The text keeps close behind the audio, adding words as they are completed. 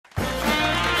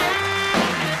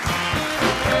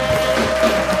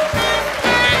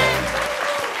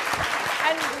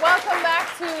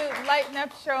Lighten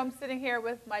Up show. I'm sitting here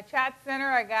with my chat center.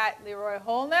 I got Leroy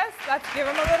Holness. Let's give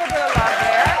him a little bit of love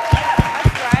there.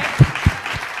 That's right.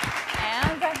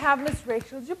 And I have Miss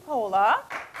Rachel Japola.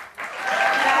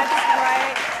 That's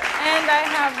right. And I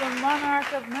have the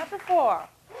monarch of metaphor.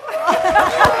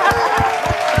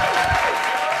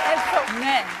 And so,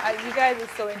 men, you guys are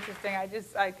so interesting. I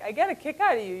get a kick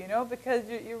out of you, you know, because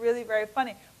you're really very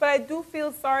funny. But I do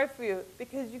feel sorry for you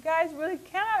because you guys really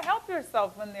cannot help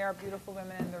yourself when there are beautiful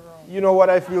women in the room. You know what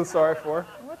I feel sorry for?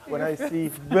 When I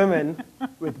see women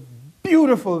with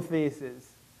beautiful faces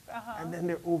and then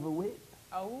they're overweight.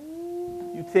 Oh.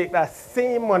 You take that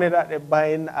same money that they're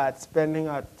buying at, spending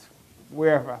at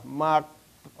wherever, Mark,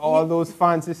 all those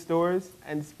fancy stores,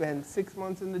 and spend 6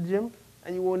 months in the gym,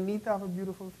 and you won't need to have a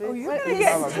beautiful face. Oh, you're going to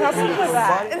get in trouble for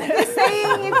that. You're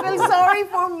saying you feel sorry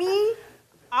for me?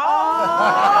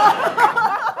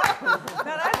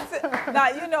 Now,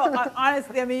 you know,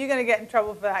 honestly, I mean, you're going to get in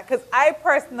trouble for that, because I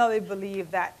personally believe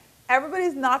that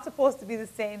everybody's not supposed to be the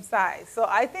same size. So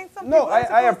I think some people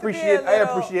are I supposed to be a little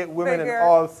appreciate women bigger. in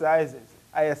all sizes.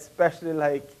 I especially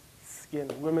like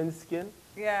skin, women's skin.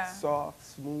 Yeah. Soft,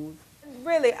 smooth.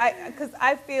 Really, because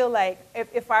I feel like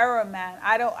if I were a man,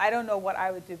 I don't know what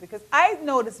I would do, because I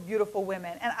notice beautiful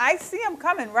women and I see them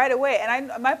coming right away, and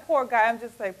my poor guy, I'm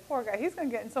just like, poor guy, he's gonna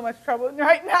get in so much trouble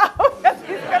right now because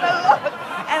he's gonna look,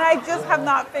 and I just have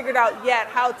not figured out yet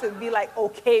how to be like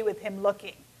okay with him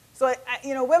looking. So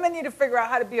you know, women need to figure out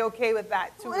how to be okay with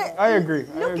that too. Well, I agree.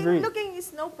 Looking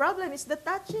is no problem. It's the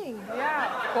touching. Yeah,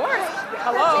 of course.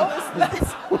 Hello.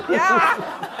 Yeah.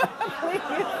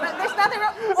 But there's nothing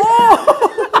wrong.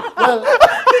 Well,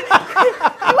 He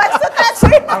wants to touch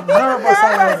me. I'm nervous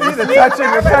already. See, the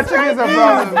touching is a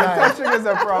problem. The touching is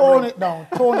a problem. Tone it down.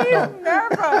 Tone it down.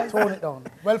 Nervous. Tone it down.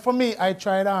 Well, for me, I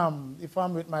tried, if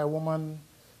I'm with my woman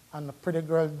and a pretty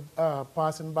girl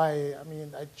passing by, I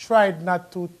mean, I tried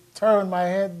not to turn my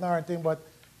head or anything, but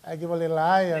I give a little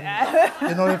eye. And,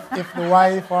 you know, if the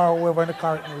wife or whoever in the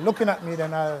car is looking at me,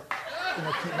 then I'll, you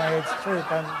know, keep my head straight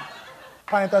and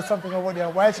point out something over there.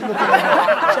 While she's looking at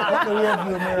me, check out the rear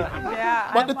view mirror.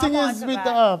 Yeah. But the thing is with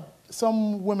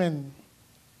some women,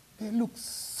 they look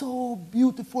so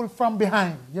beautiful from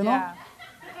behind, you know? Yeah.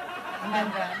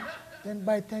 And Then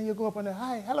by the time you go up and say,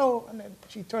 hi, hello, and then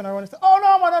she turn around and say, oh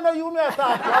no, man, I know you may have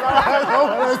thought.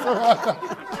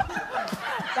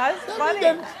 that's funny.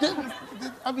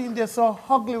 I mean, they're so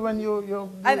ugly when you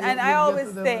And I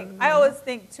always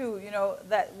think too, you know,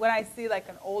 that when I see like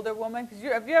an older woman, because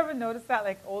have you ever noticed that,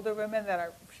 like older women that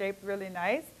are shaped really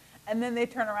nice, and then they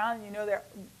turn around and you know they're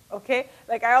okay?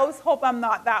 Like I always hope I'm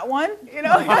not that one, you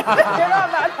know? You know,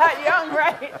 I'm not that young,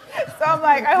 right? So I'm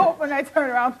like, I hope when I turn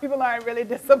around, people aren't really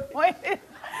disappointed.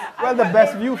 Well, the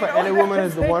best view for any woman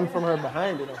is the one from her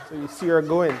behind, you know. So you see her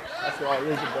going. That's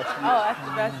always the best view. Oh, that's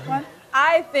the best one.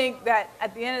 I think that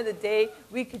at the end of the day,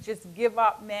 we could just give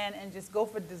up men and just go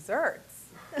for desserts.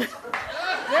 They're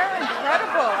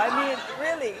incredible. I mean,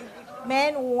 really.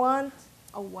 Men want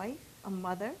a wife, a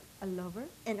mother, a lover,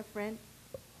 and a friend.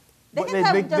 But can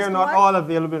have they're just not one. all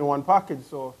available in one package,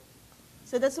 so.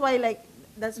 So that's why, like,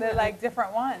 They're like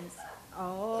different ones.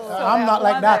 Oh. I'm not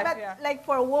like that. But like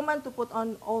for a woman to put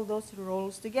on all those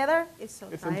roles together, it's so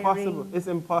It's tiring. impossible. It's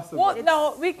impossible. Well,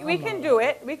 no, we can do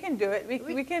it. We can do it.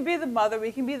 We can be the mother.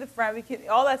 We can be the friend. We can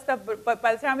all that stuff. But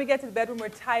by the time we get to the bedroom, we're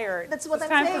tired. That's what it's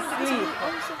I'm time saying. to sleep.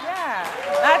 Yeah,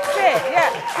 that's it.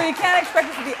 Yeah. So you can't expect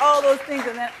us to be all those things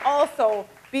and then also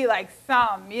be like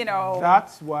some, you know.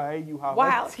 That's why you have a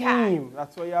Wildcat. team.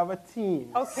 That's why you have a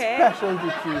team. Okay.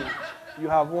 Specialty team. You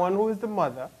have one who is the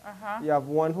mother. You have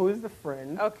one who is the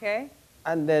friend. Okay.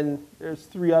 And then there's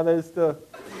 3 others to.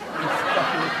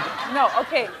 No,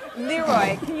 okay.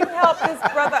 Leroy, can you help this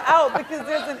brother out because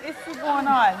there's an issue going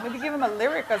on? Maybe give him a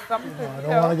lyric or something. I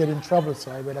don't want to get in trouble,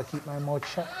 so I better keep my mouth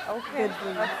shut. Okay.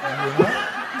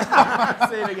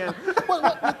 Say it again. Well,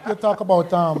 you talk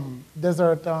about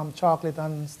dessert, chocolate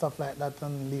and stuff like that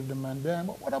and leave the man there.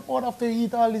 But what about after you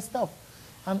eat all this stuff?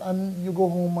 And you go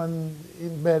home and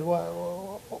in bed,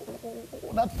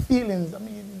 that feelings, I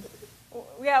mean.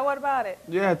 Yeah, what about it?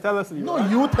 Yeah, tell us, Leroy. No,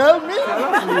 you tell me. Tell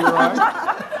us, Leroy.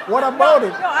 What about it?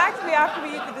 No, actually, after we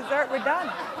eat the dessert, we're done.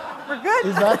 We're good.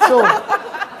 Is that so?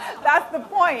 That's the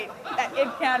point. That it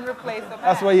can replace a man.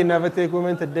 That's why you never take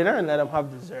women to dinner and let them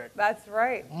have dessert. That's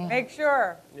right. Make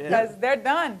sure, Yeah. because they're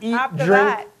done Eat, after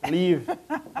drink, that. leave.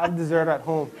 Have dessert at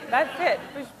home. That's it,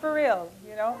 for real.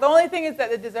 You know, the only thing is that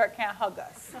the dessert can't hug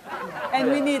us, and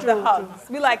we need the hugs.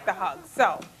 We like the hugs.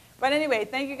 So, but anyway,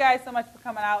 thank you guys so much for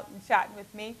coming out and chatting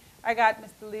with me. I got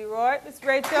Mr. Leroy, Miss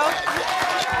Rachel,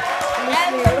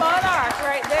 and the monarch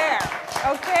right there.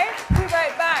 Okay, be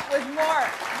right back with more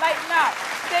Lighten Up.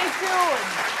 Stay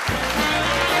tuned.